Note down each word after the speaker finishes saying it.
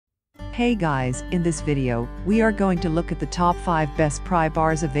Hey guys, in this video, we are going to look at the top 5 best pry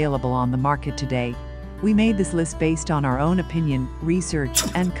bars available on the market today. We made this list based on our own opinion, research,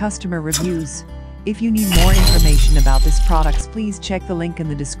 and customer reviews. If you need more information about these products, please check the link in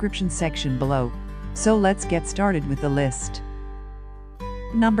the description section below. So let's get started with the list.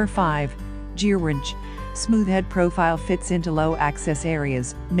 Number 5. GEARWRENCH. Smooth head profile fits into low access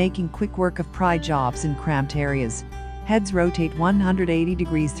areas, making quick work of pry jobs in cramped areas. Heads rotate 180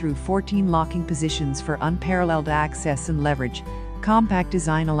 degrees through 14 locking positions for unparalleled access and leverage. Compact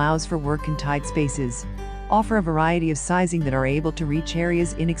design allows for work in tight spaces. Offer a variety of sizing that are able to reach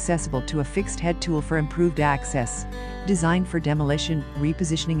areas inaccessible to a fixed head tool for improved access. Designed for demolition,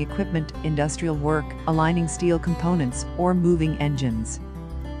 repositioning equipment, industrial work, aligning steel components, or moving engines.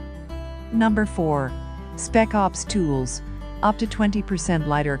 Number 4. Spec Ops Tools. Up to 20%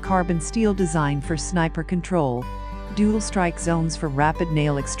 lighter carbon steel designed for sniper control. Dual strike zones for rapid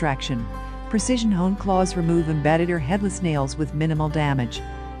nail extraction. Precision hone claws remove embedded or headless nails with minimal damage.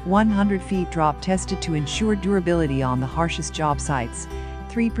 100 feet drop tested to ensure durability on the harshest job sites.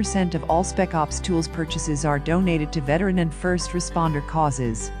 3% of all Spec Ops tools purchases are donated to veteran and first responder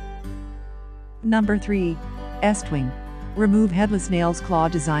causes. Number 3. ESTWING. Remove headless nails. Claw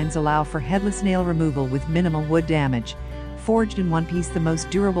designs allow for headless nail removal with minimal wood damage. Forged in one piece, the most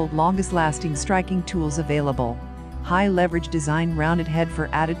durable, longest lasting striking tools available. High leverage design, rounded head for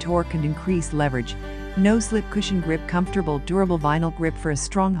added torque and increased leverage. No slip cushion grip, comfortable durable vinyl grip for a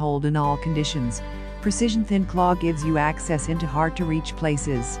strong hold in all conditions. Precision thin claw gives you access into hard to reach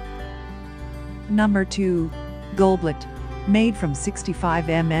places. Number 2. Goldblatt. Made from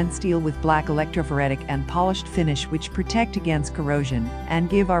 65mm steel with black electrophoretic and polished finish which protect against corrosion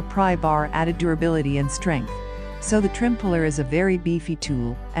and give our pry bar added durability and strength. So the trim puller is a very beefy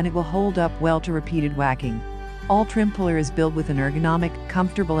tool and it will hold up well to repeated whacking. All trim puller is built with an ergonomic,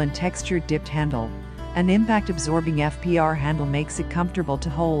 comfortable and textured dipped handle. An impact-absorbing FPR handle makes it comfortable to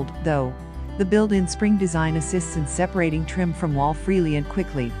hold, though. The built-in spring design assists in separating trim from wall freely and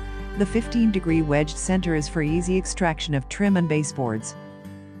quickly. The 15-degree wedged center is for easy extraction of trim and baseboards.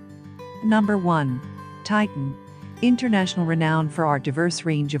 Number 1. Titan. International renown for our diverse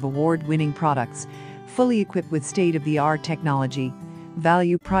range of award-winning products, fully equipped with state-of-the-art technology.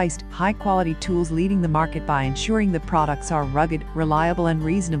 Value-priced, high-quality tools leading the market by ensuring the products are rugged, reliable and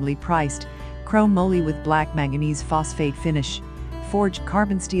reasonably priced. Chrome moly with black manganese phosphate finish. Forged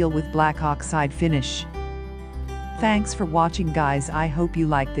carbon steel with black oxide finish. Thanks for watching guys, I hope you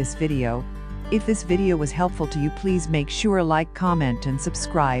liked this video. If this video was helpful to you, please make sure like, comment and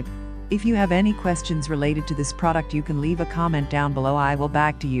subscribe. If you have any questions related to this product, you can leave a comment down below. I will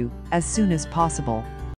back to you as soon as possible.